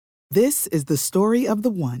This is the story of the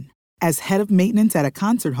one. As head of maintenance at a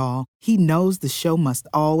concert hall, he knows the show must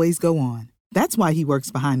always go on. That's why he works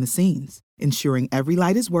behind the scenes, ensuring every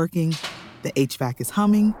light is working, the HVAC is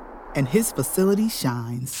humming, and his facility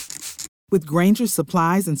shines. With Grainger's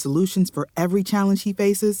supplies and solutions for every challenge he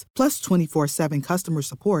faces, plus 24/7 customer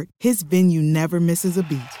support, his venue never misses a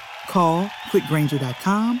beat. Call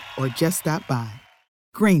quickgrainger.com or just stop by.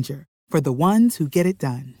 Grainger, for the ones who get it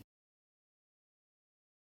done.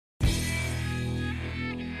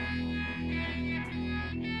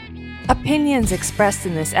 Opinions expressed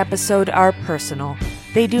in this episode are personal.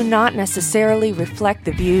 They do not necessarily reflect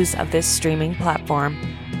the views of this streaming platform.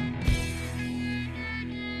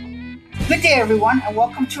 Good day, everyone, and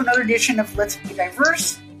welcome to another edition of Let's Be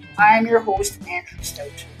Diverse. I am your host, Andrew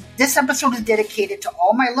Stout. This episode is dedicated to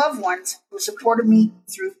all my loved ones who supported me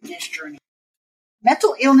through this journey.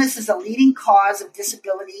 Mental illness is a leading cause of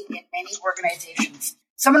disability in many organizations.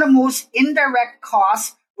 Some of the most indirect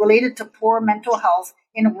costs related to poor mental health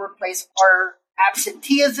in the workplace are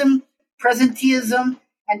absenteeism, presenteeism,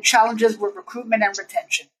 and challenges with recruitment and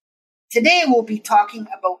retention. Today, we'll be talking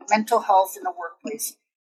about mental health in the workplace.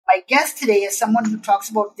 My guest today is someone who talks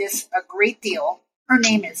about this a great deal. Her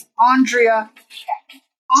name is Andrea Peck.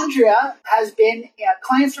 Andrea has been a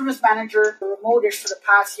client service manager for Remotish for the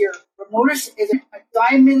past year. Remotish is a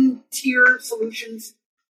Diamond Tier Solutions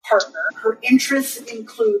partner. Her interests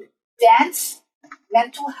include dance,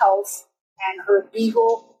 mental health, and her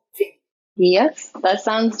Beagle Fin. Yes, that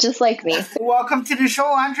sounds just like me. Welcome to the show,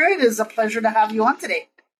 Andrea. It is a pleasure to have you on today.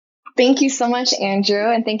 Thank you so much, Andrew,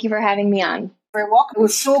 and thank you for having me on. Very welcome. It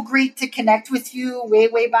was so great to connect with you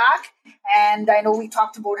way back, and I know we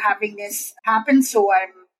talked about having this happen, so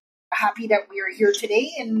I'm happy that we are here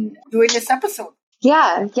today and doing this episode.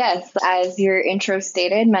 Yes. As your intro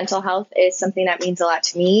stated, mental health is something that means a lot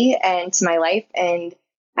to me and to my life, and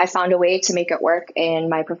I found a way to make it work in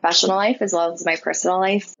my professional life as well as my personal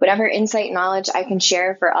life. Whatever insight and knowledge I can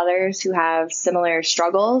share for others who have similar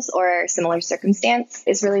struggles or similar circumstance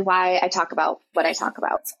is really why I talk about what I talk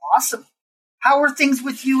about. That's awesome. How are things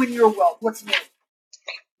with you in your world? What's new?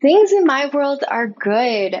 Things in my world are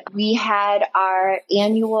good. We had our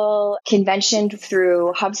annual convention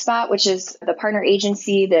through HubSpot, which is the partner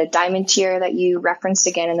agency, the Diamond Tier that you referenced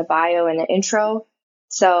again in the bio and the intro.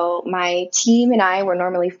 So my team and I were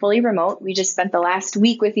normally fully remote. We just spent the last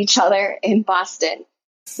week with each other in Boston.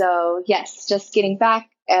 So yes, just getting back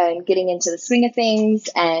and getting into the swing of things.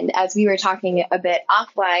 And as we were talking a bit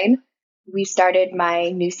offline, we started my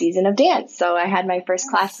new season of dance. So I had my first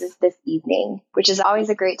classes this evening, which is always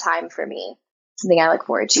a great time for me. Something I look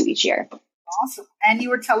forward to each year. Awesome. And you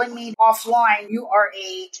were telling me offline, you are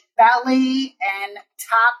a ballet and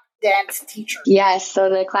tap dance teacher. Yes.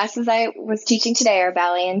 So the classes I was teaching today are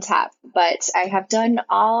ballet and tap, but I have done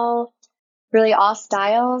all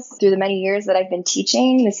styles through the many years that I've been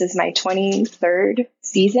teaching. This is my 23rd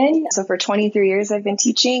season. So for 23 years, I've been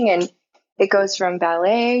teaching, and it goes from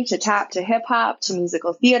ballet to tap to hip hop to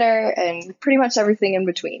musical theater and pretty much everything in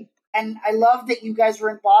between. And I love that you guys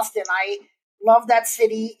were in Boston. I love that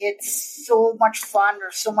city. It's so much fun.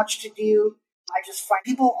 There's so much to do. I just find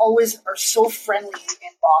people always are so friendly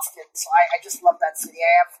in Boston. So I just love that city.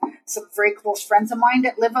 I have some very close friends of mine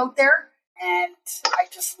that live out there. And I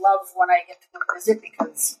just love when I get to go visit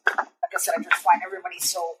because, like I said, I just find everybody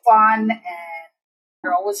so fun and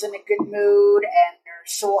they're always in a good mood and they're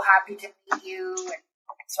so happy to meet you. And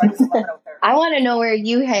so I just love it out there. I want to know where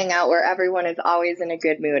you hang out where everyone is always in a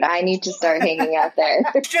good mood. I need to start hanging out there.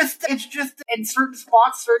 It's just in certain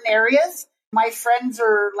spots, certain areas. My friends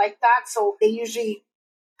are like that, so they usually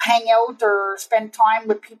hang out or spend time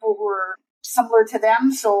with people who are similar to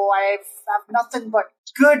them. So I have nothing but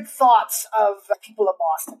good thoughts of people in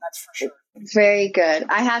Boston, that's for sure. Very good.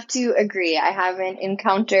 I have to agree. I haven't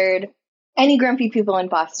encountered any grumpy people in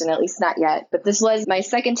Boston, at least not yet. But this was my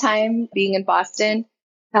second time being in Boston.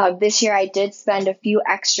 This year I did spend a few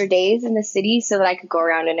extra days in the city so that I could go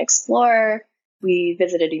around and explore. We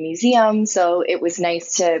visited a museum, so it was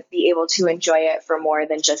nice to be able to enjoy it for more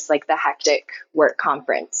than just like the hectic work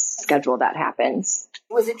conference schedule that happens.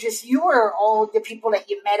 Was it just you or all the people that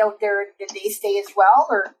you met out there? Did they stay as well?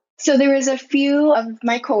 Or So there was a few of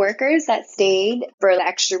my coworkers that stayed for the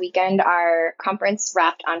extra weekend. Our conference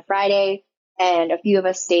wrapped on Friday, and a few of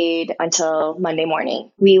us stayed until Monday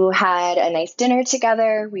morning. We had a nice dinner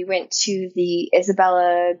together. We went to the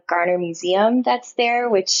Isabella Garner Museum that's there,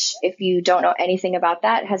 which, if you don't know anything about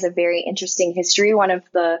that, has a very interesting history. One of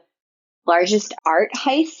the largest art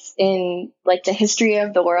heists in like the history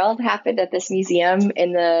of the world happened at this museum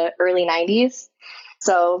in the early 90s.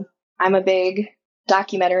 So I'm a big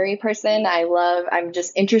documentary person. I'm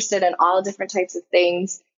just interested in all different types of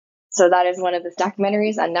things. So that is one of the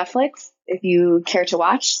documentaries on Netflix. If you care to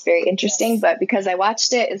watch, it's very interesting. But because I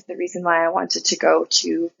watched it is the reason why I wanted to go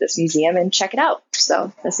to this museum and check it out.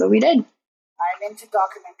 So that's what we did. I'm into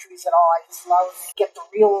documentaries at all. I just love to get the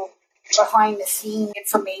real behind the scene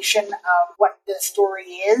information of what the story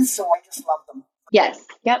is. So I just love them. Yes.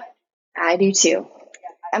 Yep. I do too.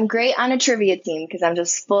 I'm great on a trivia team because I'm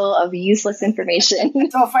just full of useless information.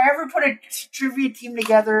 So if I ever put a trivia team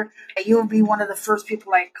together, you'll be one of the first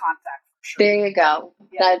people I contact. For sure. There you go.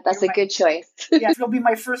 Yeah, that's a good choice. Yeah, you'll be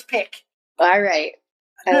my first pick. All right.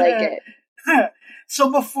 I like it. So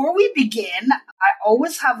before we begin, I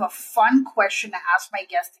always have a fun question to ask my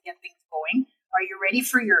guests to get things going. Are you ready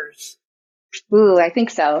for yours? Ooh, I think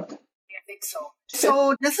so. I think so.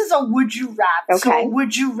 So this is a would you rather. Okay. So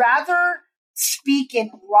would you rather speak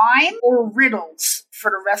in rhyme or riddles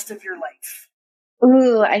for the rest of your life?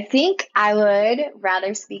 Ooh, I think I would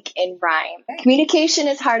rather speak in rhyme. Okay. Communication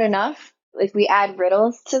is hard enough. If we add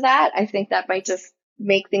riddles to that, I think that might just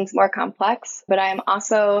make things more complex. But I'm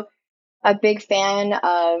also a big fan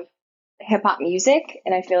of hip hop music.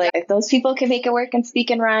 And I feel like if those people can make it work and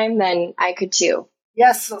speak in rhyme, then I could too.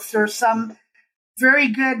 Yes, so there's some very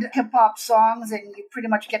good hip hop songs and you pretty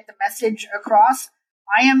much get the message across.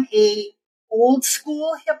 I am a old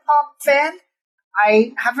school hip hop fan.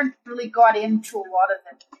 I haven't really got into a lot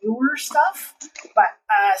of the newer stuff, but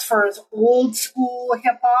as far as old school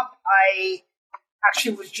hip hop, I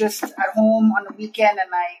actually was just at home on the weekend and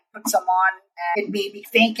I put some on and it made me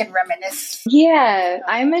think and reminisce. Yeah,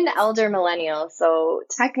 I'm an elder millennial, so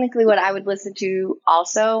technically what I would listen to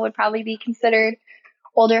also would probably be considered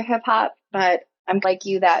older hip hop, but I'm like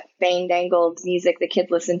you, that fandangled music the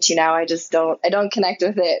kids listen to now, I don't connect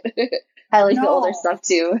with it. I like the older stuff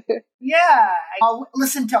too. Yeah, I'll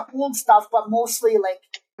listen to old stuff, but mostly like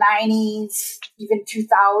 90s, even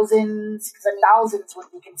 2000s, because thousands would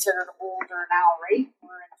be considered older now,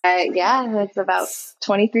 right? Yeah, that's about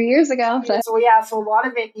 23 years ago. So a lot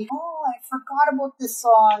of it, I forgot about this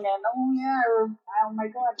song, and oh my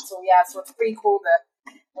God. So it's pretty cool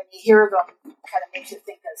that when you hear them, it kind of makes you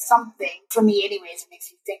think of something. For me, anyways, it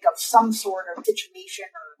makes you think of some sort of situation.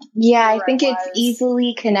 I think it's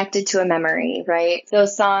easily connected to a memory, right?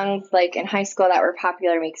 Those songs, like in high school that were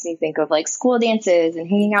popular, makes me think of like school dances and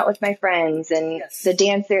hanging out with my friends. And the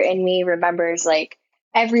dancer in me remembers like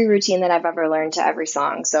every routine that I've ever learned to every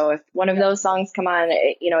song. So if one of those songs come on,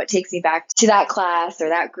 it takes me back to that class or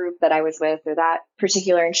that group that I was with or that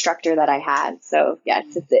particular instructor that I had. So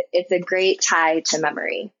yes, it's a great tie to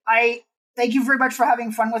memory. I thank you very much for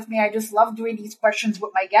having fun with me. I just love doing these questions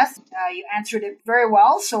with my guests. You answered it very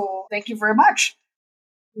well, so thank you very much.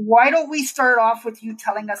 Why don't we start off with you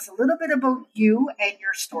telling us a little bit about you and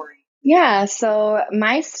your story? Yeah, so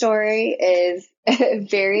my story is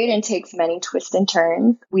varied and takes many twists and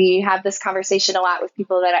turns. We have this conversation a lot with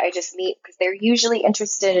people that I just meet because they're usually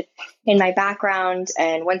interested in my background.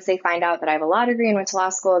 And once they find out that I have a law degree and went to law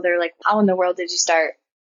school, they're like, how in the world did you start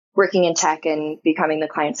working in tech and becoming the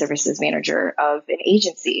client services manager of an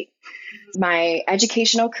agency? My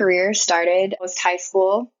educational career started post high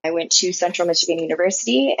school. I went to Central Michigan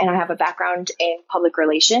University and I have a background in public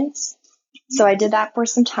relations. So I did that for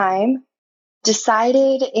some time,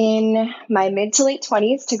 decided in my mid to late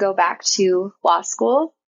 20s to go back to law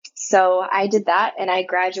school. So I did that and I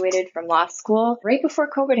graduated from law school right before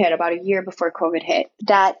COVID hit, about a year before COVID hit.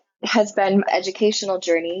 That has been my educational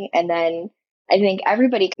journey. And then I think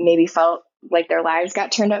everybody maybe felt like their lives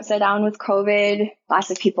got turned upside down with COVID.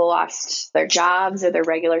 Lots of people lost their jobs or their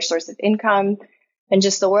regular source of income. And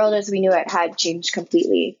just the world as we knew it had changed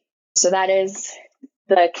completely. So that is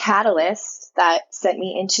the catalyst that sent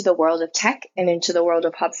me into the world of tech and into the world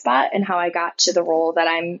of HubSpot and how I got to the role that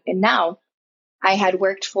I'm in now. I had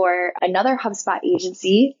worked for another HubSpot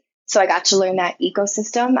agency, so I got to learn that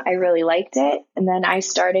ecosystem. I really liked it. And then I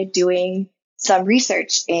started doing some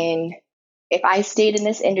research in if I stayed in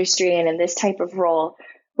this industry and in this type of role,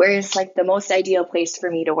 where is like the most ideal place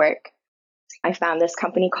for me to work? I found this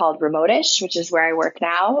company called Remotish, which is where I work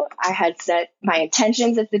now. I had set my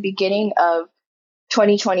intentions at the beginning of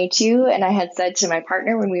 2022. And I had said to my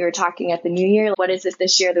partner when we were talking at the new year, what is it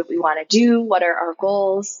this year that we want to do? What are our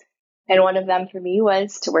goals? And one of them for me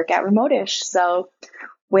was to work at Remotish. So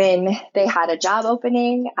when they had a job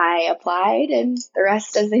opening, I applied and the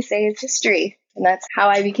rest, as they say, is history. And that's how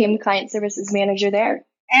I became the client services manager there.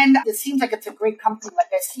 And it seems like it's a great company. Like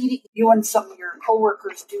I see you and some of your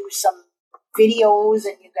coworkers do some videos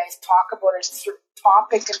and you guys talk about a certain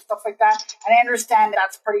topic and stuff like that. And I understand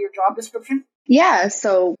that's part of your job description. Yeah.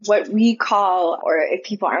 So what we call, or if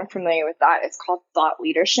people aren't familiar with that, it's called thought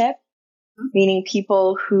leadership, meaning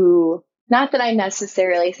people who, not that I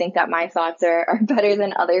necessarily think that my thoughts are better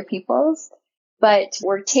than other people's, but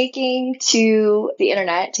we're taking to the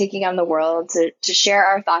internet, taking on the world to share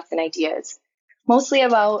our thoughts and ideas, mostly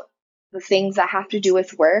about the things that have to do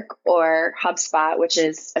with work or HubSpot, which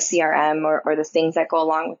is a CRM, or the things that go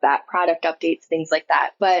along with that, product updates, things like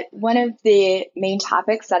that. But one of the main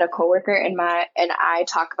topics that a coworker and I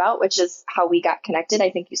talk about, which is how we got connected, I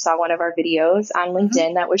think you saw one of our videos on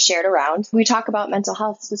LinkedIn that was shared around. We talk about mental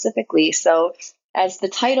health specifically. So as the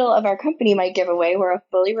title of our company might give away, we're a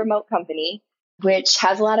fully remote company, which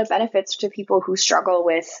has a lot of benefits to people who struggle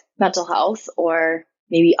with mental health or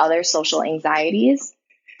maybe other social anxieties,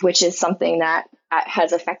 which is something that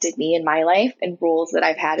has affected me in my life and roles that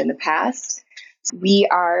I've had in the past. We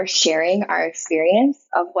are sharing our experience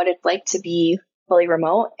of what it's like to be fully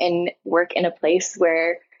remote and work in a place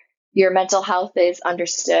where your mental health is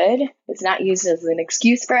understood. It's not used as an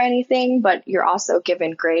excuse for anything, but you're also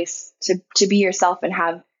given grace to be yourself and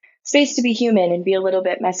have space to be human and be a little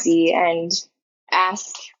bit messy and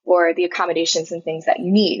ask for the accommodations and things that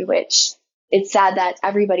you need, which it's sad that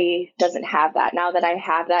everybody doesn't have that. Now that I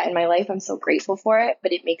have that in my life, I'm so grateful for it,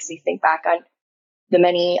 but it makes me think back on the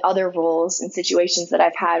many other roles and situations that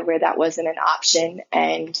I've had where that wasn't an option.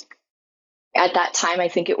 And at that time, I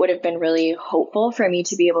think it would have been really hopeful for me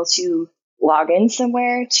to be able to log in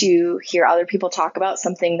somewhere to hear other people talk about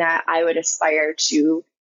something that I would aspire to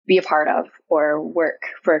be a part of or work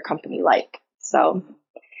for a company like. So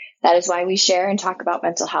that is why we share and talk about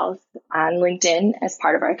mental health on LinkedIn as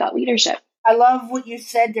part of our thought leadership. I love what you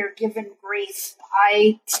said, they're given grace.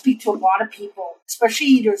 I speak to a lot of people,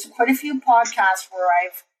 especially there's quite a few podcasts where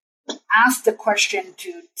I've asked the question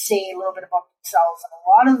to say a little bit about themselves. And a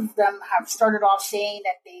lot of them have started off saying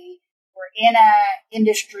that they were in an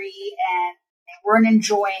industry and they weren't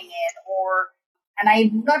enjoying it, and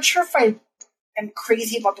I'm not sure if I am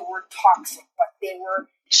crazy about the word toxic, but they were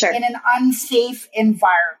in an unsafe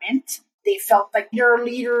environment. They felt like their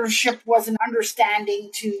leadership wasn't understanding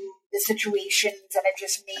to the situations, and it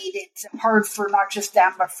just made it hard for not just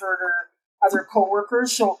them, but for their other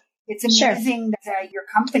coworkers. So it's amazing that your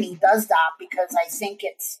company does that, because I think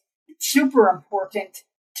it's super important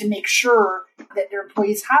to make sure that their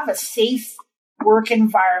employees have a safe work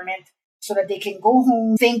environment so that they can go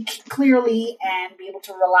home, think clearly, and be able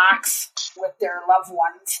to relax with their loved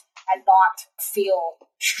ones and not feel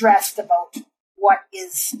stressed about what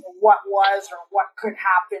was or what could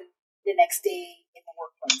happen the next day in the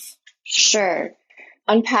workplace. Sure.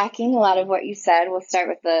 Unpacking a lot of what you said, we'll start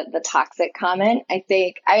with the toxic comment. I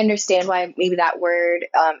think I understand why maybe that word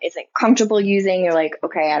isn't comfortable using. You're like,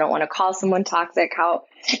 okay, I don't want to call someone toxic. How,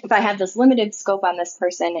 if I have this limited scope on this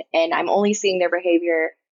person and I'm only seeing their behavior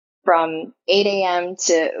from 8 a.m.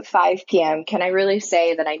 to 5 p.m., can I really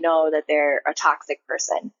say that I know that they're a toxic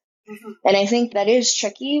person? Mm-hmm. And I think that is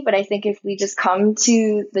tricky, but I think if we just come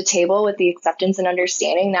to the table with the acceptance and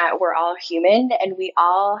understanding that we're all human and we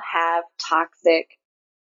all have toxic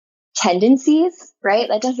tendencies, right?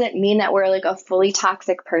 That doesn't mean that we're like a fully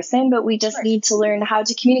toxic person, but we just need to learn how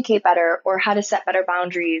to communicate better, or how to set better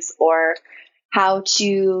boundaries, or how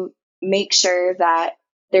to make sure that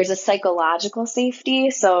there's a psychological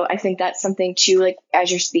safety. So I think that's something too, like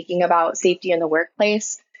as you're speaking about safety in the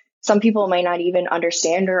workplace, some people might not even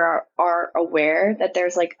understand or are aware that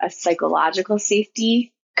there's like a psychological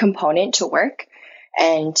safety component to work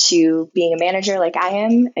and to being a manager like I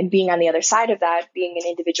am, and being on the other side of that, being an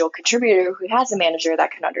individual contributor who has a manager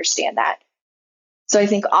that can understand that. So I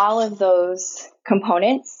think all of those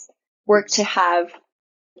components work to have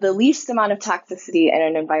the least amount of toxicity in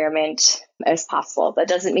an environment as possible. That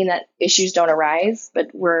doesn't mean that issues don't arise, but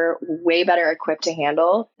we're way better equipped to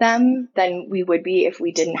handle them than we would be if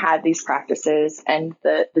we didn't have these practices and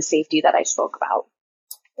the safety that I spoke about.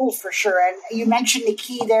 Oh, for sure. And you mentioned the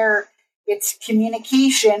key there. It's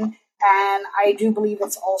communication. And I do believe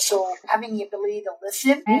it's also having the ability to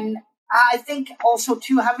listen. And I think also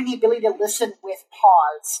too, having the ability to listen with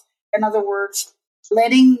pause. In other words,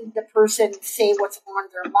 letting the person say what's on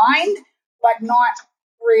their mind, but not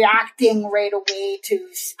reacting right away to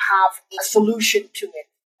have a solution to it.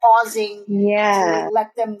 Pausing to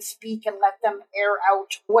let them speak and let them air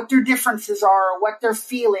out what their differences are, or what they're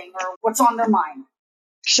feeling, or what's on their mind.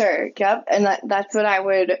 Sure. Yep. And that's what I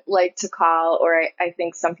would like to call, or I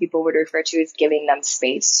think some people would refer to as giving them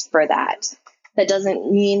space for that. That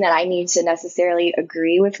doesn't mean that I need to necessarily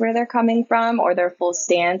agree with where they're coming from or their full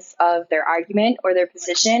stance of their argument or their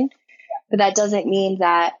position, But that doesn't mean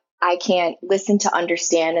that I can't listen to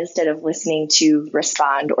understand instead of listening to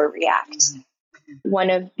respond or react. One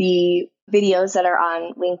of the videos that are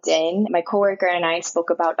on LinkedIn, my coworker and I spoke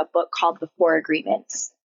about a book called The Four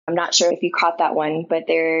Agreements. I'm not sure if you caught that one, but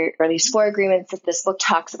there are these 4 agreements that this book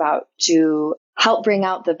talks about to help bring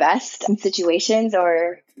out the best in situations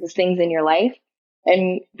or the things in your life.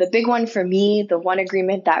 And the big one for me, the one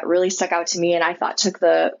agreement that really stuck out to me and I thought took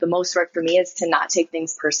the most work for me is to not take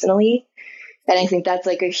things personally. And I think that's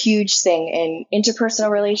like a huge thing in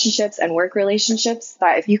interpersonal relationships and work relationships,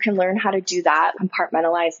 that if you can learn how to do that,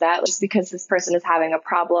 compartmentalize that, just because this person is having a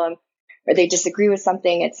problem or they disagree with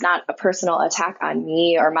something, it's not a personal attack on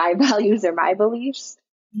me or my values or my beliefs.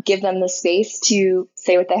 Give them the space to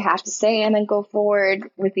say what they have to say and then go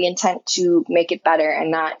forward with the intent to make it better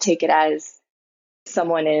and not take it as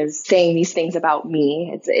someone is saying these things about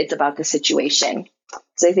me. It's about the situation.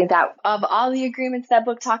 So I think that of all the agreements that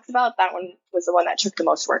book talks about, that one was the one that took the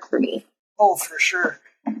most work for me. Oh, for sure.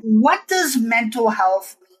 What does mental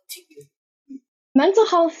health mean to you? Mental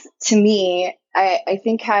health, to me, I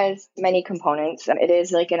think has many components. It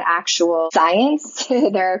is like an actual science.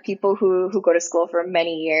 There are people who go to school for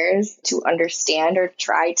many years to understand or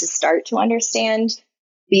try to start to understand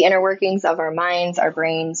the inner workings of our minds, our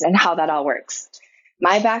brains, and how that all works.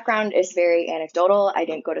 My background is very anecdotal. I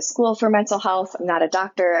didn't go to school for mental health. I'm not a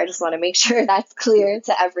doctor. I just want to make sure that's clear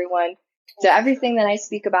to everyone. So everything that I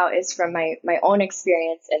speak about is from my own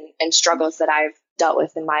experience and struggles that I've dealt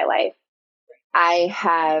with in my life. I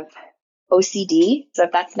have OCD. So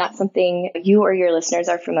if that's not something you or your listeners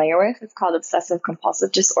are familiar with, it's called obsessive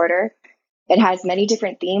compulsive disorder. It has many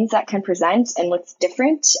different themes that can present and looks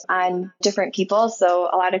different on different people. So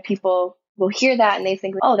a lot of people will hear that and they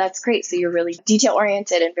think, oh, that's great. So you're really detail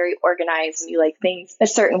oriented and very organized and you like things a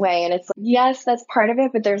certain way. And it's like, yes, that's part of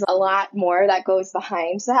it, but there's a lot more that goes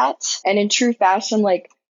behind that. And in true fashion, like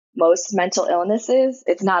most mental illnesses,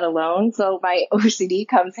 it's not alone. So my OCD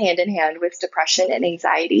comes hand in hand with depression and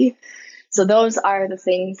anxiety. So those are the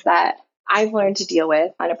things that I've learned to deal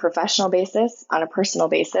with on a professional basis, on a personal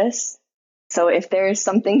basis. So if there's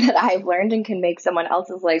something that I've learned and can make someone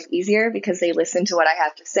else's life easier because they listen to what I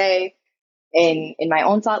have to say in my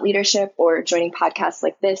own thought leadership or joining podcasts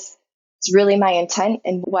like this, it's really my intent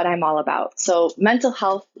and what I'm all about. So mental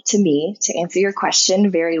health to me, to answer your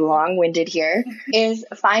question, very long-winded here, is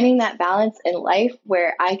finding that balance in life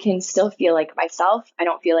where I can still feel like myself. I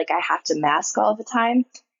don't feel like I have to mask all the time,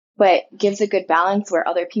 but gives a good balance where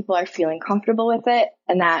other people are feeling comfortable with it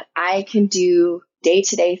and that I can do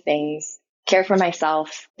day-to-day things, care for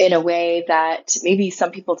myself in a way that maybe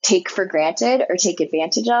some people take for granted or take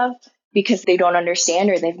advantage of because they don't understand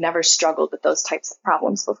or they've never struggled with those types of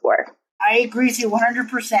problems before. I agree with you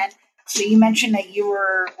 100%. So you mentioned that you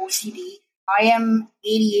were OCD. I am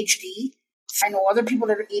ADHD. I know other people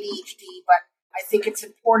that are ADHD, but I think it's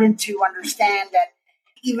important to understand that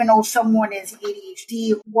even though someone is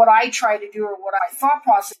ADHD, what I try to do or what I thought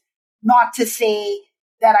process, not to say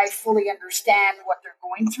that I fully understand what they're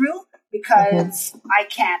going through, because I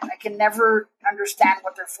can't. I can never understand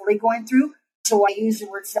what they're fully going through. So I use the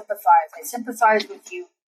word sympathize. I sympathize with you.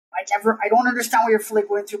 I don't understand what you're fully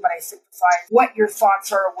going through, but I sympathize what your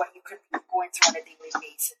thoughts are, what you could be going through on a daily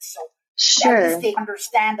basis. So sure. At least they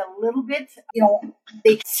understand a little bit.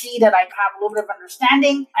 They see that I have a little bit of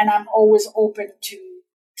understanding, and I'm always open to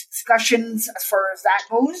discussions as far as that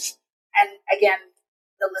goes. And again,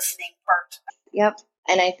 the listening part. Yep.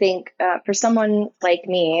 And I think for someone like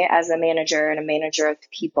me as a manager and a manager of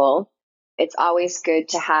people, it's always good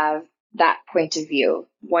to have that point of view.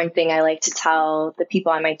 One thing I like to tell the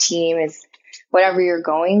people on my team is whatever you're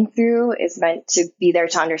going through is meant to be there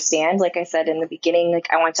to understand. Like I said in the beginning,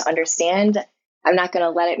 I want to understand. I'm not going to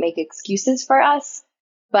let it make excuses for us,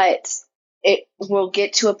 but it will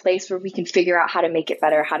get to a place where we can figure out how to make it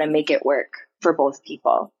better, how to make it work for both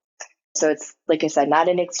people. So it's, like I said, not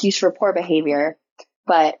an excuse for poor behavior,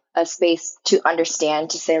 but a space to understand,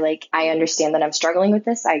 to say, I understand that I'm struggling with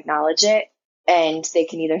this. I acknowledge it. And they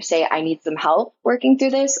can either say, I need some help working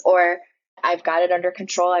through this, or I've got it under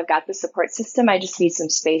control. I've got the support system. I just need some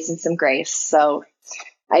space and some grace. So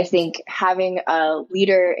I think having a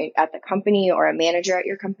leader at the company or a manager at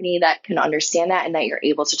your company that can understand that and that you're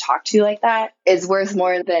able to talk to like that is worth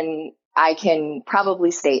more than I can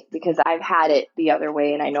probably state, because I've had it the other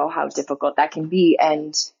way and I know how difficult that can be.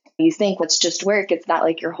 And you think it's just work. It's not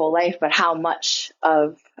like your whole life, but how much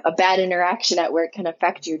of a bad interaction at work can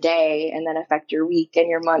affect your day and then affect your week and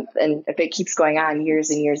your month. And if it keeps going on,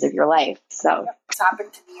 years and years of your life. So it's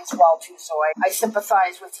happened to me as well too. So I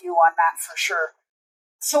sympathize with you on that for sure.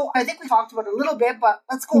 So I think we talked about it a little bit, but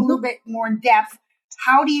let's go a little bit more in depth.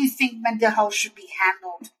 How do you think mental health should be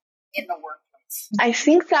handled in the workplace? I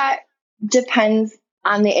think that depends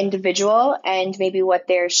on the individual and maybe what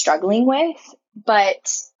they're struggling with.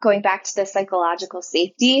 But going back to the psychological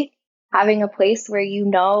safety, having a place where you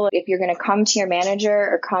know if you're going to come to your manager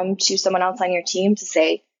or come to someone else on your team to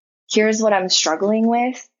say, here's what I'm struggling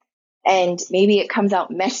with. And maybe it comes out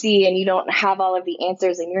messy and you don't have all of the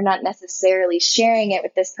answers and you're not necessarily sharing it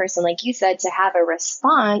with this person, like you said, to have a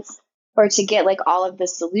response or to get like all of the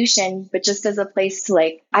solution, but just as a place to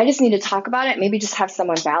like, I just need to talk about it. Maybe just have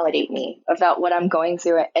someone validate me about what I'm going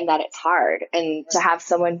through and that it's hard. And to have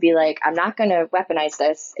someone be like, I'm not going to weaponize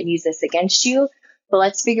this and use this against you, but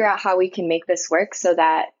let's figure out how we can make this work so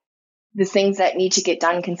that the things that need to get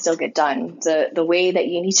done can still get done. The way that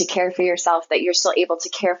you need to care for yourself, that you're still able to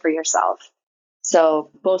care for yourself.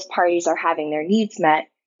 So both parties are having their needs met,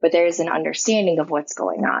 but there is an understanding of what's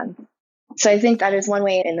going on. So I think that is one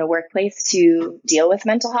way in the workplace to deal with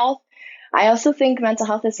mental health. I also think mental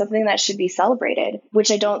health is something that should be celebrated,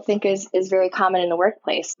 which I don't think is very common in the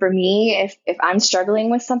workplace. For me, if I'm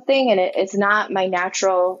struggling with something and it's not my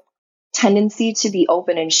natural tendency to be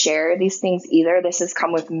open and share these things either. This has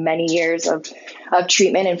come with many years of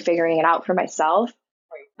treatment and figuring it out for myself.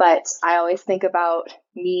 But I always think about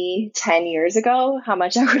me 10 years ago, how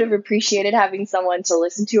much I would have appreciated having someone to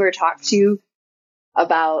listen to or talk to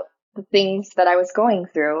about the things that I was going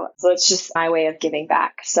through. So it's just my way of giving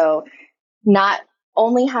back. So not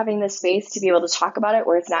only having the space to be able to talk about it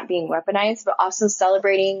where it's not being weaponized, but also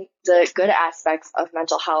celebrating the good aspects of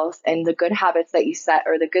mental health and the good habits that you set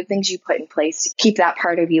or the good things you put in place to keep that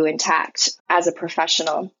part of you intact as a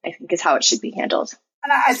professional, I think is how it should be handled.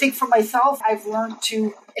 And I think for myself, I've learned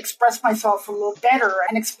to express myself a little better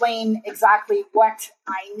and explain exactly what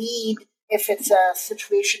I need if it's a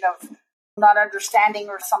situation of not understanding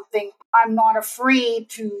or something. I'm not afraid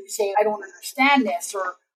to say, I don't understand this,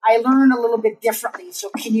 or I learn a little bit differently. So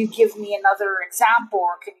can you give me another example,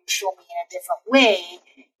 or can you show me in a different way?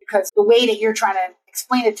 Because the way that you're trying to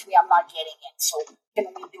explain it to me, I'm not getting it. So can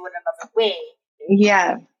we do it another way?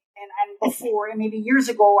 Yeah. And before, and maybe years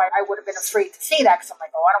ago, I would have been afraid to say that because I'm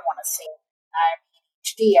like, oh, I don't want to say I'm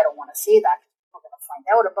ADHD. I don't want to say that. People are going to find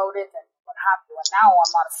out about it and what have you. And now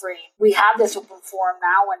I'm not afraid. We have this open forum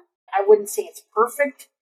now, and I wouldn't say it's perfect,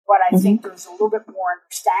 but I think there's a little bit more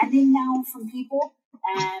understanding now from people.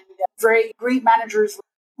 And very great managers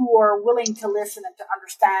who are willing to listen and to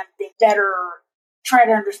understand better, try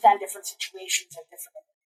to understand different situations and different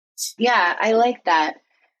individuals. Yeah, I like that.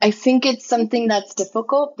 I think it's something that's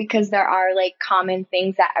difficult because there are like common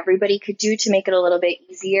things that everybody could do to make it a little bit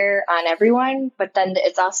easier on everyone. But then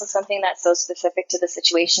it's also something that's so specific to the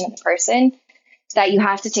situation of the person that you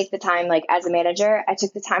have to take the time, like as a manager, I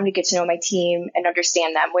took the time to get to know my team and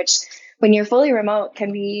understand them, which when you're fully remote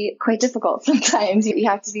can be quite difficult sometimes. You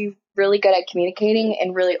have to be really good at communicating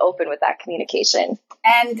and really open with that communication.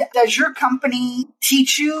 And does your company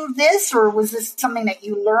teach you this, or was this something that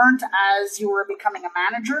you learned as you were becoming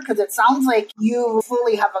a manager? Because it sounds like you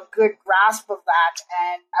fully have a good grasp of that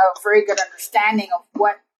and a very good understanding of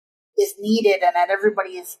what is needed, and that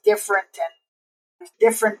everybody is different and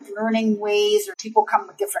there's different learning ways, or people come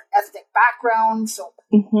with different ethnic backgrounds. So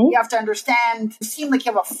you have to understand, you seem like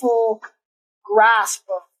you have a full grasp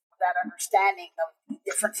of that understanding of the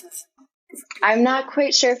differences. I'm not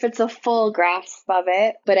quite sure if it's a full grasp of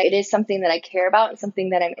it, but it is something that I care about and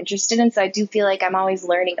something that I'm interested in. So I do feel like I'm always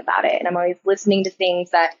learning about it and I'm always listening to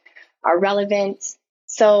things that are relevant.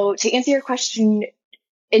 So to answer your question,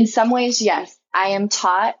 in some ways, yes, I am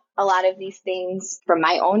taught a lot of these things from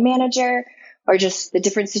my own manager, or just the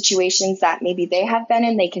different situations that maybe they have been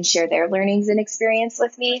in. They can share their learnings and experience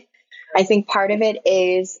with me. I think part of it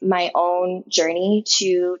is my own journey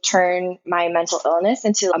to turn my mental illness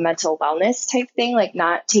into a mental wellness type thing, like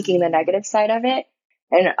not taking the negative side of it.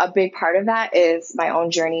 And a big part of that is my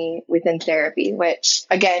own journey within therapy, which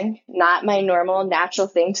again, not my normal natural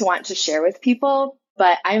thing to want to share with people,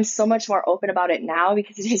 but I'm so much more open about it now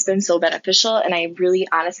because it has been so beneficial. And I really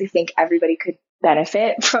honestly think everybody could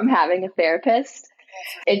benefit from having a therapist.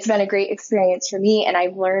 It's been a great experience for me, and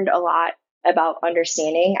I've learned a lot about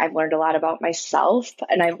understanding. I've learned a lot about myself,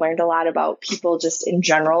 and I've learned a lot about people just in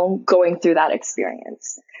general going through that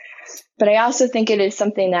experience. But I also think it is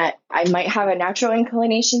something that I might have a natural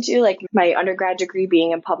inclination to, like my undergrad degree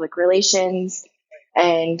being in public relations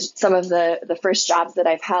and some of the first jobs that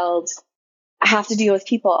I've held. I have to deal with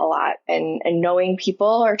people a lot, and knowing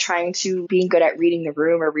people or trying to being good at reading the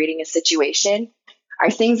room or reading a situation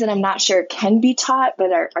are things that I'm not sure can be taught,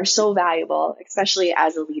 but are so valuable, especially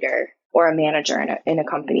as a leader or a manager in a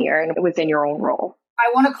company or within your own role.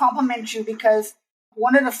 I want to compliment you because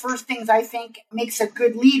one of the first things I think makes a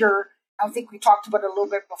good leader, I think we talked about it a little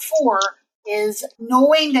bit before, is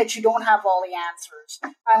knowing that you don't have all the answers.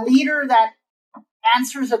 A leader that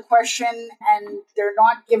answers a question and they're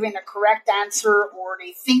not giving a correct answer, or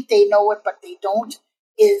they think they know it but they don't,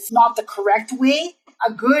 is not the correct way.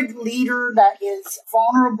 A good leader that is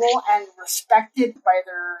vulnerable and respected by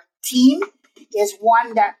their team is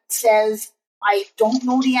one that says, I don't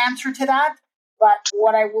know the answer to that, but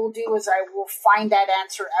what I will do is I will find that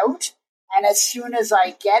answer out. And as soon as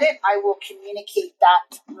I get it, I will communicate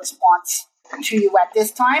that response to you at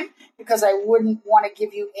this time, because I wouldn't want to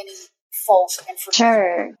give you any false information.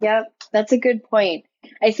 Sure. Yep. That's a good point.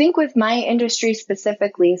 I think with my industry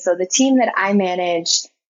specifically, so the team that I manage,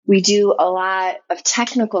 we do a lot of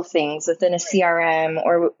technical things within a CRM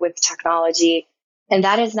or with technology, and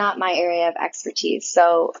that is not my area of expertise.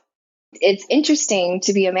 So it's interesting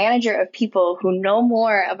to be a manager of people who know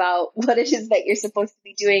more about what it is that you're supposed to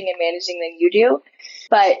be doing and managing than you do.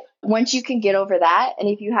 But once you can get over that, and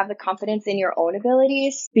if you have the confidence in your own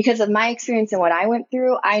abilities, because of my experience and what I went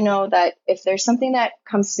through, I know that if there's something that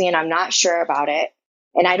comes to me and I'm not sure about it,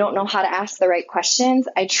 and I don't know how to ask the right questions,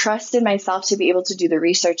 I trusted myself to be able to do the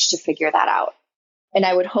research to figure that out. And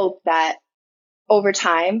I would hope that over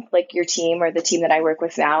time, like your team or the team that I work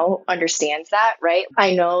with now understands that, right?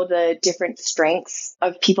 I know the different strengths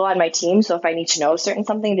of people on my team. So if I need to know certain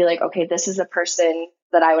something, be like, okay, this is a person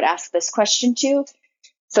that I would ask this question to.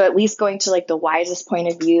 So at least going to like the wisest point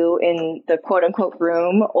of view in the quote unquote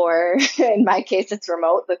room, or in my case, it's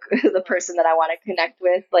remote, the person that I want to connect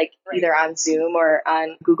with, like either on Zoom or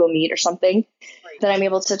on Google Meet or something, that I'm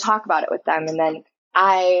able to talk about it with them. And then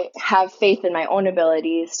I have faith in my own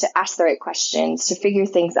abilities to ask the right questions, to figure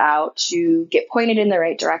things out, to get pointed in the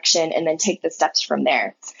right direction, and then take the steps from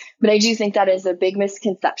there. But I do think that is a big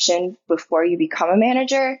misconception before you become a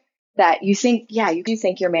manager, that you think, you do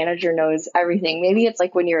think your manager knows everything. Maybe it's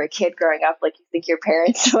like when you're a kid growing up, like you think your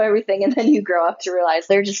parents know everything, and then you grow up to realize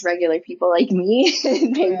they're just regular people like me.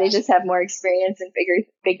 Maybe they just have more experience in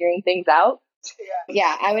figuring things out.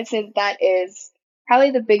 Yeah, I would say that is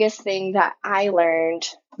probably the biggest thing that I learned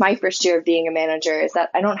my first year of being a manager, is that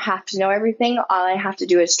I don't have to know everything. All I have to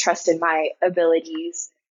do is trust in my abilities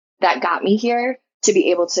that got me here to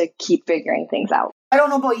be able to keep figuring things out. I don't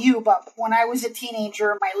know about you, but when I was a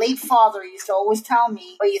teenager, my late father used to always tell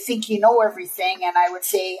me, well, you think you know everything? And I would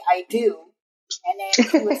say, I do.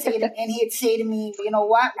 And then he'd say to me, you know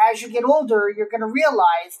what? As you get older, you're going to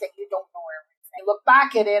realize that you don't know everything. I look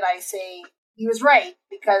back at it, I say, he was right,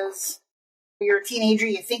 because you're a teenager,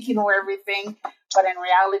 you think you know everything, but in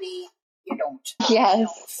reality, you don't.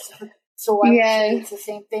 Yes. So I would say it's the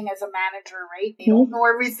same thing as a manager, right? They don't know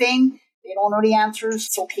everything. They don't know the answers.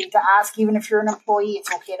 It's okay to ask. Even if you're an employee,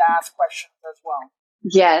 it's okay to ask questions as well.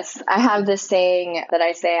 Yes. I have this saying that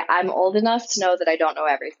I say, I'm old enough to know that I don't know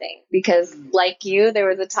everything. Because like you, there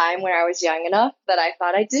was a time when I was young enough that I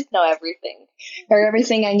thought I did know everything, or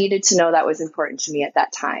everything I needed to know that was important to me at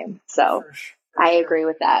that time. So I agree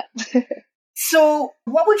with that. So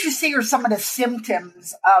what would you say are some of the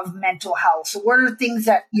symptoms of mental health? So what are things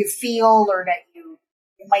that you feel or that you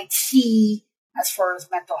might see as far as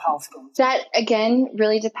mental health goes? That, again,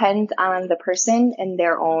 really depends on the person and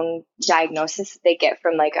their own diagnosis that they get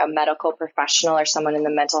from like a medical professional or someone in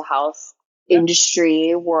the mental health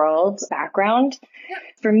industry world background.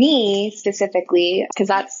 For me specifically, because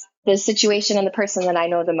that's the situation and the person that I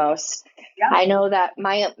know the most, I know that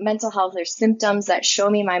my mental health, there's symptoms that show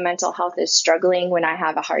me my mental health is struggling when I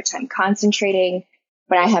have a hard time concentrating,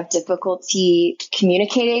 when I have difficulty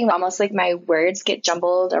communicating, almost like my words get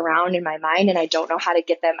jumbled around in my mind and I don't know how to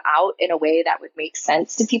get them out in a way that would make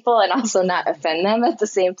sense to people and also not offend them at the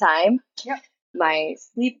same time. My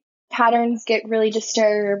sleep patterns get really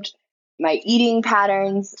disturbed. My eating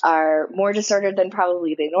patterns are more disordered than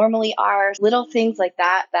probably they normally are. Little things like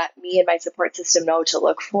that me and my support system know to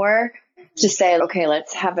look for, to say, okay,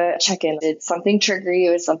 let's have a check-in. Did something trigger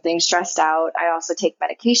you? Is something stressed out? I also take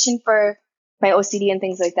medication for my OCD and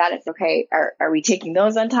things like that. It's okay. Are we taking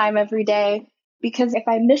those on time every day? Because if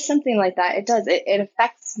I miss something like that, it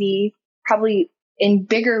affects me probably in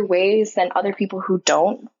bigger ways than other people who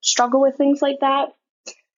don't struggle with things like that.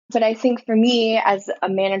 But I think for me as a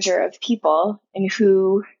manager of people, and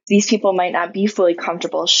who these people might not be fully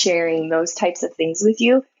comfortable sharing those types of things with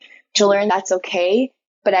you, to learn that's okay.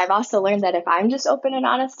 But I've also learned that if I'm just open and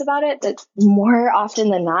honest about it, that more often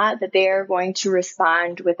than not, that they are going to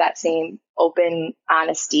respond with that same open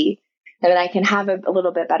honesty, and that I can have a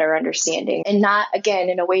little bit better understanding, and not, again,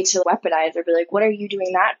 in a way to weaponize or be like, what are you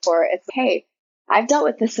doing that for? It's, hey, I've dealt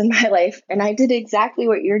with this in my life and I did exactly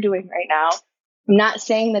what you're doing right now. I'm not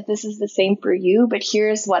saying that this is the same for you, but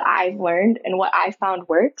here's what I've learned and what I found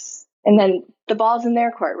works. And then the ball's in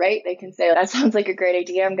their court, right? They can say, that sounds like a great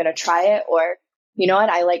idea. I'm going to try it. Or, you know what?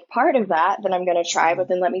 I like part of that, then I'm going to try, but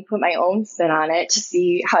then let me put my own spin on it to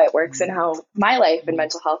see how it works and how my life and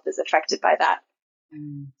mental health is affected by that.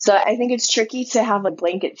 So I think it's tricky to have a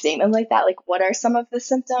blanket statement like that. Like, what are some of the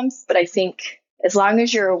symptoms? But I think as long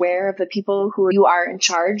as you're aware of the people who you are in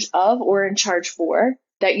charge of or in charge for,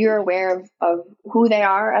 that you're aware of who they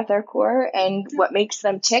are at their core and what makes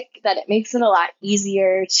them tick, that it makes it a lot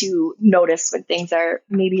easier to notice when things are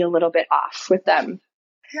maybe a little bit off with them.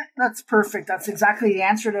 Yeah, that's perfect. That's exactly the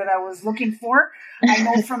answer that I was looking for. I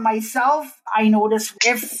know from myself, I noticed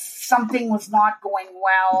if something was not going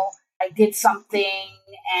well, I did something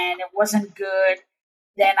and it wasn't good,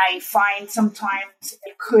 then I find sometimes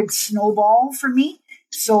it could snowball for me.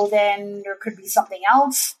 So then there could be something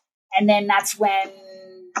else. And then that's when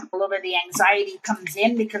a little bit of the anxiety comes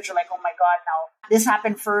in, because you're like, oh my God, now this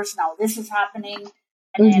happened first, now this is happening.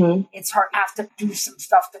 And then it's hard to have to do some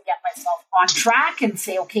stuff to get myself on track and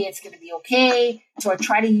say, okay, it's going to be okay. So I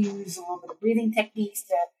try to use a little bit of breathing techniques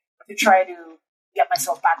to try to get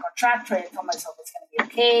myself back on track, try to tell myself it's going to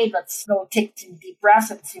be okay. Let's take some deep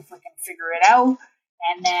breaths and see if we can figure it out.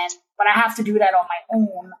 And then, but I have to do that on my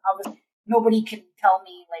own. Nobody can tell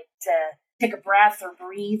me like to take a breath or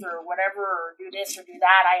breathe or whatever, or do this or do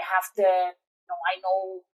that. I have to, I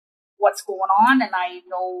know what's going on and I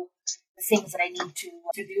know the things that I need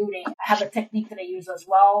to do. I have a technique that I use as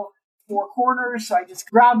well, 4 corners. So I just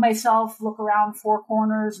grab myself, look around 4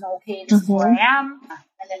 corners, and okay, this is where I am,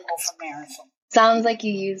 and then go from there. So. Sounds like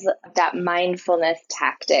you use that mindfulness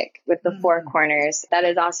tactic with the 4 corners. That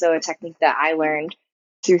is also a technique that I learned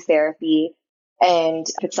through therapy. And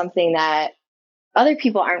it's something that other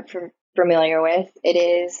people aren't familiar with. It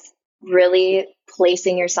is really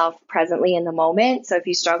placing yourself presently in the moment. So if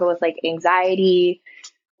you struggle with like anxiety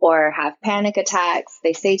or have panic attacks,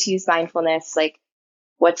 they say to use mindfulness, like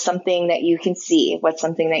what's something that you can see? What's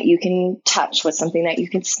something that you can touch? What's something that you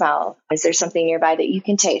can smell? Is there something nearby that you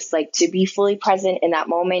can taste? Like to be fully present in that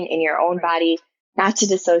moment in your own body, not to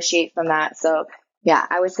dissociate from that. So yeah,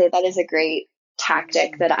 I would say that is a great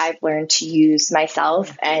tactic that I've learned to use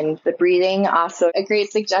myself. And the breathing, also a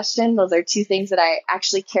great suggestion. Those are 2 things that I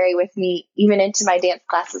actually carry with me even into my dance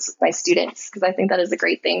classes with my students, because I think that is a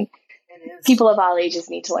great thing. People of all ages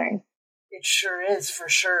need to learn. It sure is, for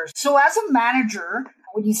sure. So as a manager,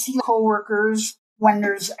 when you see coworkers, when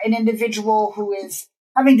there's an individual who is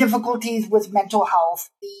having difficulties with mental health,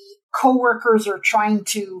 the coworkers are trying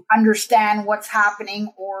to understand what's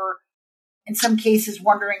happening, or in some cases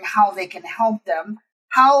wondering how they can help them.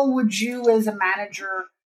 How would you as a manager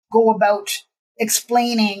go about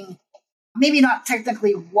explaining, maybe not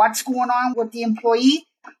technically what's going on with the employee,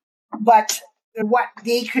 but what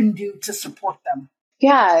they can do to support them?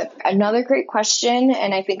 Yeah, another great question.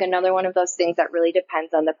 And I think another one of those things that really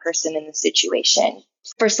depends on the person and the situation.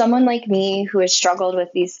 For someone like me who has struggled with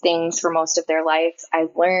these things for most of their life,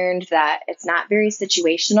 I've learned that it's not very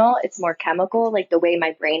situational. It's more chemical, like the way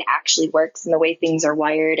my brain actually works and the way things are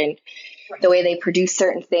wired and the way they produce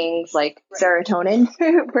certain things like serotonin,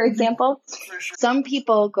 for example. Some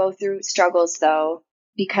people go through struggles, though,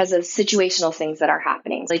 because of situational things that are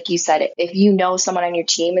happening. Like you said, if you know someone on your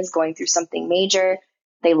team is going through something major,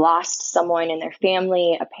 they lost someone in their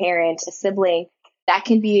family, a parent, a sibling, that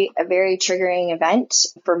can be a very triggering event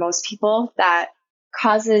for most people that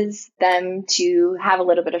causes them to have a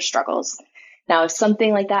little bit of struggles. Now, if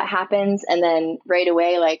something like that happens and then right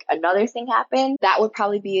away, like another thing happened, that would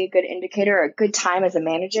probably be a good indicator or a good time as a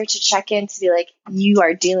manager to check in to be like, you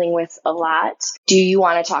are dealing with a lot. Do you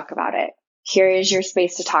want to talk about it? Here is your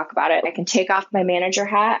space to talk about it. I can take off my manager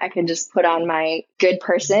hat. I can just put on my good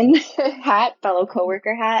person hat, fellow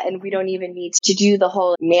coworker hat, and we don't even need to do the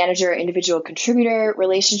whole manager, individual contributor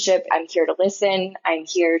relationship. I'm here to listen. I'm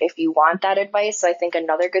here if you want that advice. So I think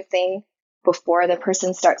another good thing before the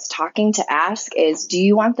person starts talking to ask is, do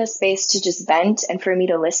you want the space to just vent and for me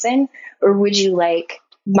to listen? Or would you like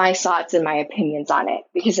my thoughts and my opinions on it?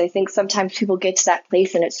 Because I think sometimes people get to that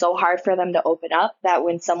place and it's so hard for them to open up that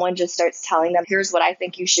when someone just starts telling them, here's what I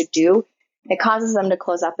think you should do, it causes them to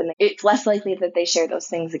close up and it's less likely that they share those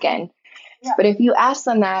things again. Yeah. But if you ask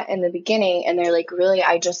them that in the beginning and they're like, really,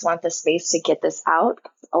 I just want the space to get this out.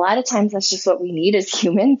 A lot of times that's just what we need as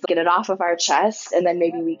humans, get it off of our chest. And then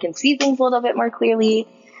maybe we can see things a little bit more clearly.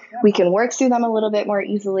 We can work through them a little bit more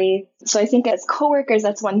easily. So I think as coworkers,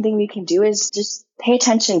 that's one thing we can do is just pay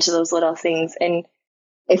attention to those little things. And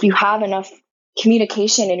if you have enough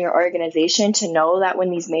communication in your organization to know that when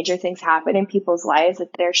these major things happen in people's lives, that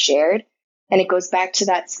they're shared, And it goes back to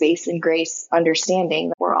that space and grace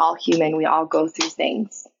understanding. We're all human. We all go through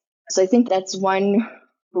things. So I think that's one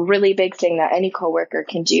really big thing that any coworker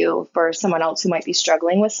can do for someone else who might be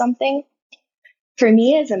struggling with something. For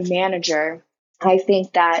me as a manager, I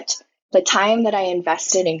think that the time that I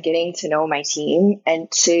invested in getting to know my team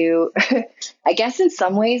and to, I guess in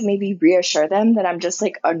some ways, maybe reassure them that I'm just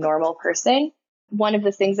like a normal person. One of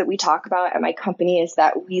the things that we talk about at my company is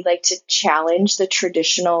that we like to challenge the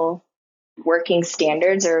traditional working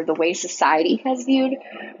standards or the way society has viewed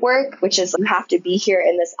work, which is you have to be here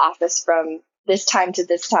in this office from this time to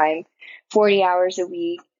this time, 40 hours a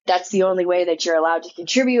week. That's the only way that you're allowed to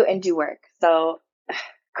contribute and do work. So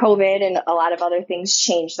COVID and a lot of other things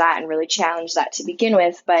changed that and really challenged that to begin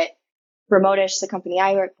with. But Remotish, the company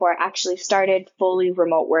I work for, actually started fully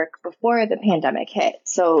remote work before the pandemic hit.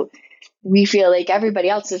 So we feel like everybody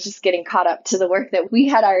else is just getting caught up to the work that we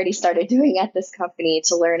had already started doing at this company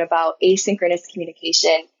to learn about asynchronous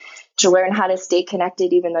communication, to learn how to stay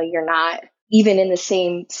connected even though you're not even in the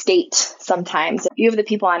same state sometimes. A few of the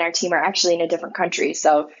people on our team are actually in a different country.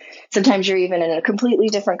 So sometimes you're even in a completely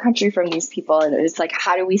different country from these people. And it's like,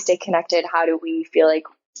 how do we stay connected? How do we feel like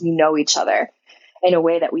we know each other in a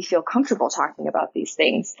way that we feel comfortable talking about these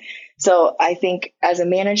things? So I think as a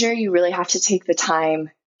manager, you really have to take the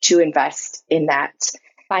time to invest in that.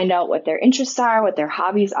 Find out what their interests are, what their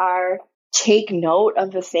hobbies are, take note of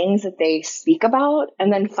the things that they speak about,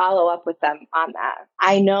 and then follow up with them on that.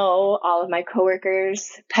 I know all of my coworkers'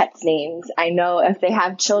 pets' names. I know if they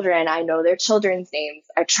have children, I know their children's names.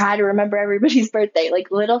 I try to remember everybody's birthday. Like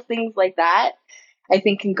little things like that, I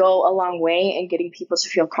think can go a long way in getting people to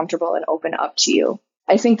feel comfortable and open up to you.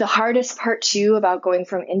 I think the hardest part too about going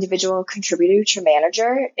from individual contributor to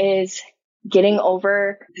manager is getting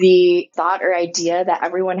over the thought or idea that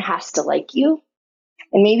everyone has to like you.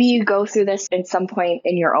 And maybe you go through this at some point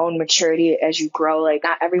in your own maturity as you grow. Like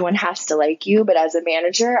not everyone has to like you, but as a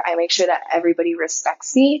manager, I make sure that everybody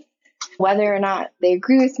respects me, whether or not they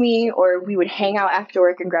agree with me or we would hang out after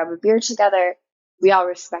work and grab a beer together. We all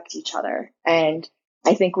respect each other. And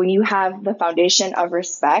I think when you have the foundation of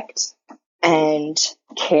respect and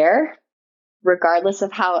care, regardless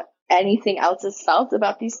of how anything else is felt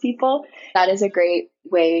about these people, that is a great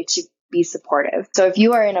way to be supportive. So if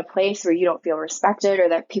you are in a place where you don't feel respected or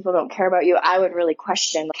that people don't care about you, I would really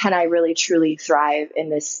question, can I really truly thrive in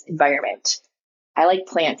this environment? I like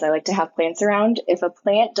plants. I like to have plants around. If a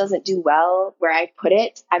plant doesn't do well where I put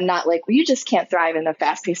it, I'm not like, well, you just can't thrive in the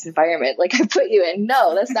fast-paced environment like I put you in.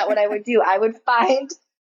 No, that's not what I would do. I would find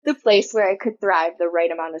the place where I could thrive, the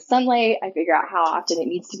right amount of sunlight. I figure out how often it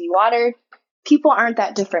needs to be watered. People aren't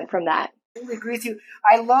that different from that. I totally agree with you.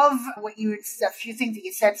 I love what a few things that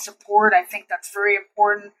you said, support. I think that's very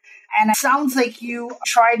important. And it sounds like you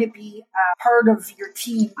try to be a part of your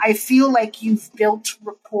team. I feel like you've built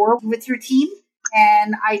rapport with your team.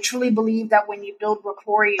 And I truly believe that when you build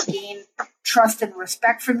rapport, you gain trust and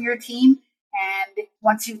respect from your team. And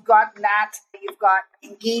once you've gotten that, you've got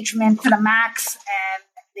engagement to the max,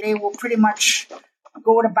 and they will pretty much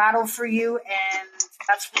go to battle for you, and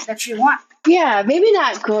that's what you want. Yeah, maybe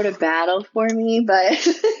not go to battle for me, but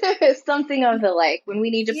something of the like, when we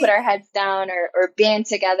need to put our heads down or band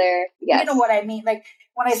together. Yes. You know what I mean? Like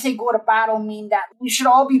when I say go to battle, I mean that we should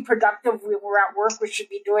all be productive. When we're at work, we should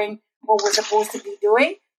be doing what we're supposed to be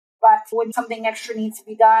doing. But when something extra needs to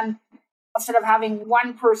be done, instead of having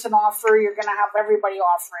one person offer, you're going to have everybody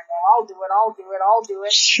offering. Well, I'll do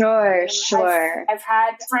it. Sure. I've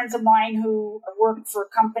had friends of mine who work for a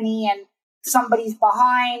company and somebody's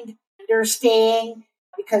behind. They're staying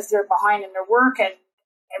because they're behind in their work. And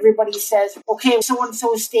everybody says, okay,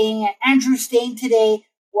 so-and-so is staying and Andrew's staying today.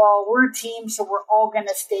 Well, we're a team, so we're all going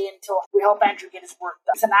to stay until we help Andrew get his work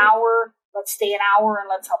done. It's an hour. Let's stay an hour and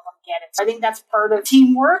let's help him get it. So I think that's part of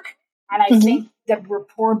teamwork. And I think that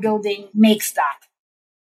rapport building makes that.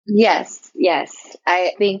 Yes.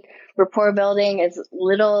 I think rapport building is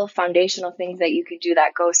little foundational things that you can do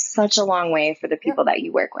that go such a long way for the people that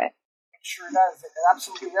you work with. It sure does. It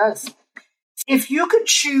absolutely does. If you could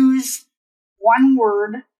choose one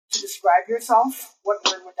word to describe yourself, what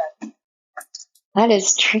word would that be? That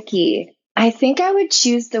is tricky. I think I would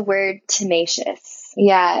choose the word tenacious.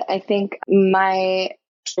 Yeah, I think my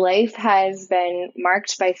life has been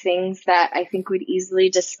marked by things that I think would easily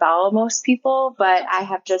dispel most people, but I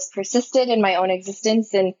have just persisted in my own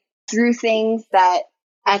existence and through things that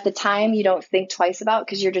at the time you don't think twice about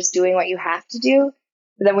because you're just doing what you have to do.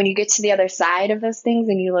 But then when you get to the other side of those things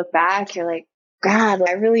and you look back, you're like, God,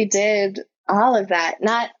 I really did all of that.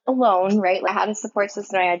 Not alone, right? I had a support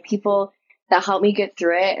system. I had people that helped me get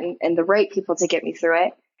through it and the right people to get me through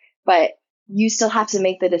it. But you still have to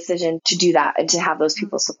make the decision to do that and to have those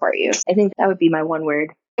people support you. I think that would be my one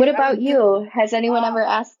word. What about you? Has anyone ever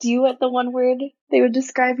asked you what the one word they would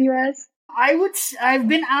describe you as? I've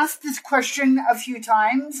been asked this question a few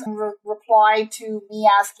times and reply to me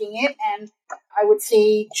asking it, and I would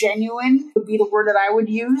say genuine would be the word that I would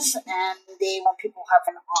use, and when people have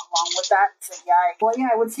gone along with that, so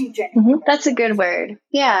I would say genuine. Mm-hmm. That's a good word.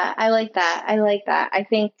 Yeah, I like that. I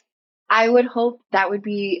think I would hope that would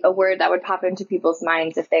be a word that would pop into people's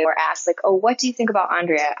minds if they were asked, like, oh, what do you think about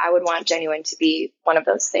Andrea? I would want genuine to be one of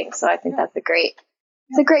those things. So I think that's a great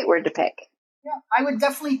word to pick. Yeah, I would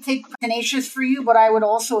definitely take tenacious for you, but I would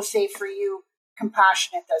also say for you,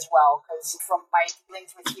 compassionate as well, because from my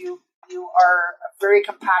dealings with you, you are a very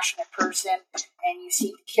compassionate person, and you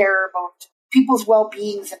seem to care about people's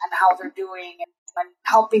well-beings and how they're doing, and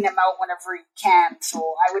helping them out whenever you can.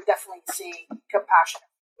 So I would definitely say compassionate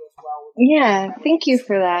as well. Yeah, thank you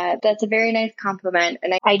for that. That's a very nice compliment.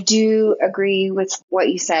 And I do agree with what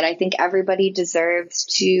you said. I think everybody deserves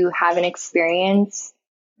to have an experience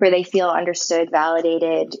where they feel understood,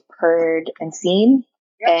 validated, heard, and seen.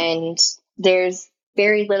 Yep. And there's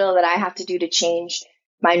very little that I have to do to change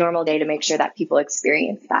my normal day to make sure that people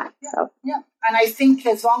experience that. Yeah. And I think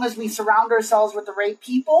as long as we surround ourselves with the right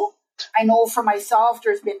people, I know for myself,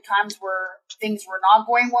 there's been times where things were not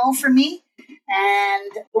going well for me.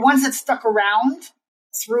 And the ones that stuck around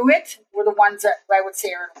through it were the ones that I would say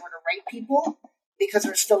were the right people, because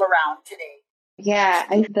they're still around today. Yeah,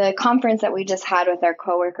 the conference that we just had with our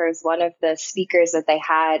coworkers, one of the speakers that they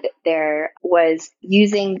had there was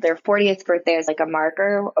using their 40th birthday as like a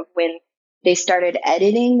marker of when they started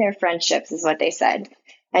editing their friendships, is what they said.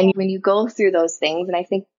 And when you go through those things, and I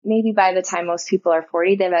think maybe by the time most people are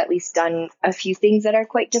 40, they've at least done a few things that are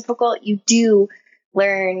quite difficult, you do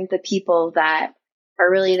learn the people that are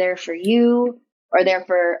really there for you or there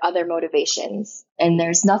for other motivations. And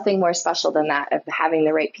there's nothing more special than that, of having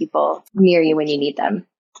the right people near you when you need them.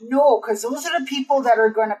 No, because those are the people that are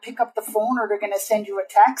going to pick up the phone, or they're going to send you a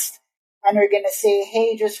text, and they're going to say,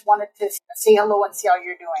 hey, just wanted to say hello and see how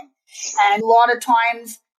you're doing. And a lot of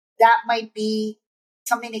times that might be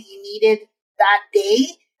something that you needed that day.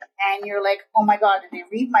 And you're like, oh my God, did they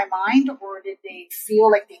read my mind, or did they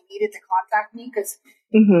feel like they needed to contact me? Because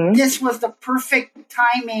this was the perfect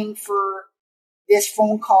timing for this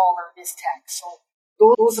phone call or this text. So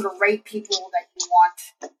those are the right people that you want.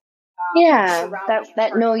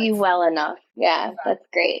 That know you well enough. Yeah, that's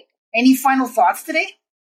great. Any final thoughts today?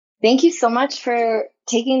 Thank you so much for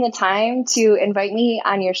taking the time to invite me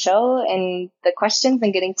on your show and the questions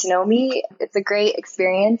and getting to know me. It's a great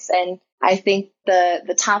experience. And I think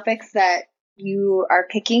the topics that you are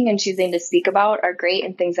picking and choosing to speak about are great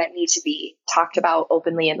and things that need to be talked about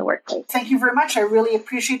openly in the workplace. Thank you very much. I really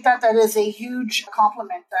appreciate that. That is a huge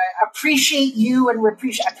compliment. I appreciate you and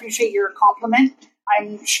appreciate your compliment.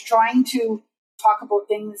 I'm trying to talk about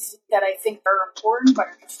things that I think are important, but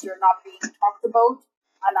they're not being talked about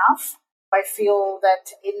enough. I feel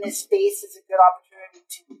that in this space is a good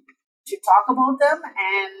opportunity to talk about them,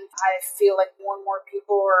 and I feel like more and more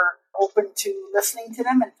people are open to listening to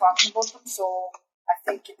them and talking about them, so I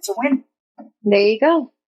think it's a win. There you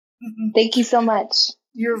go. Thank you so much.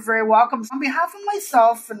 You're very welcome. On behalf of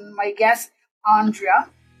myself and my guest, Andrea,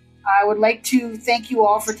 I would like to thank you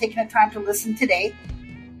all for taking the time to listen today.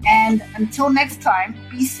 And until next time,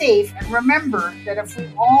 be safe, and remember that if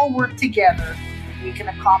we all work together, we can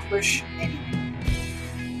accomplish anything.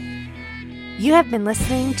 You have been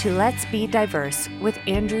listening to Let's Be Diverse with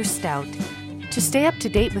Andrew Stout. To stay up to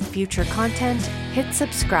date with future content, hit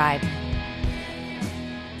subscribe.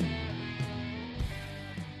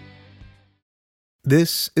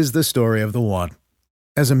 This is the story of the one.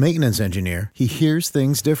 As a maintenance engineer, he hears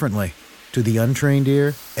things differently. To the untrained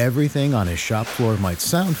ear, everything on his shop floor might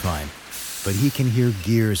sound fine, but he can hear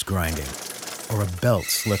gears grinding or a belt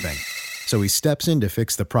slipping. So he steps in to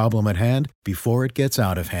fix the problem at hand before it gets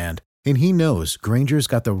out of hand. And he knows Grainger's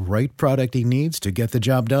got the right product he needs to get the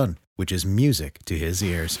job done, which is music to his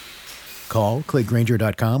ears. Call, click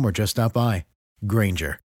Grainger.com, or just stop by.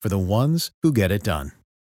 Grainger, for the ones who get it done.